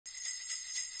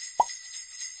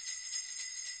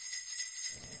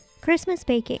Christmas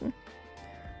baking.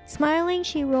 Smiling,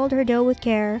 she rolled her dough with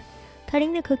care,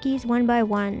 cutting the cookies one by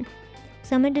one.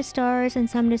 Some into stars and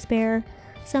some to spare,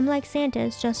 some like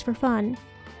Santa's just for fun.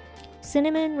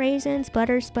 Cinnamon, raisins,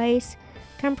 butter, spice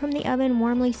come from the oven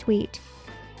warmly sweet.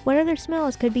 What other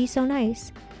smells could be so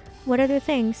nice? What other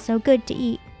things so good to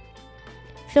eat?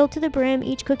 Filled to the brim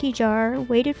each cookie jar,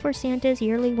 waited for Santa's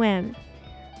yearly whim.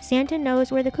 Santa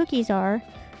knows where the cookies are,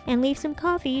 and leaves some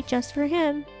coffee just for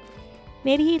him.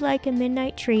 Maybe he'd like a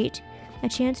midnight treat, a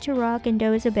chance to rock and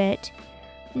doze a bit.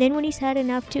 Then when he's had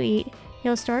enough to eat,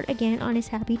 he'll start again on his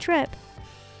happy trip.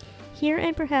 Here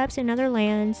and perhaps in other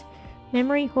lands,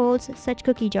 memory holds such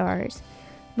cookie jars.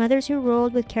 Mothers who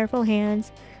rolled with careful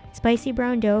hands spicy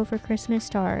brown dough for Christmas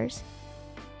stars.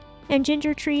 And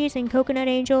ginger trees and coconut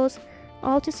angels,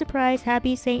 all to surprise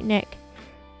happy Saint Nick.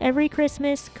 Every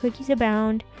Christmas, cookies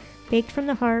abound, baked from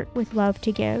the heart with love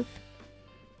to give.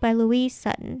 By Louise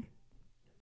Sutton.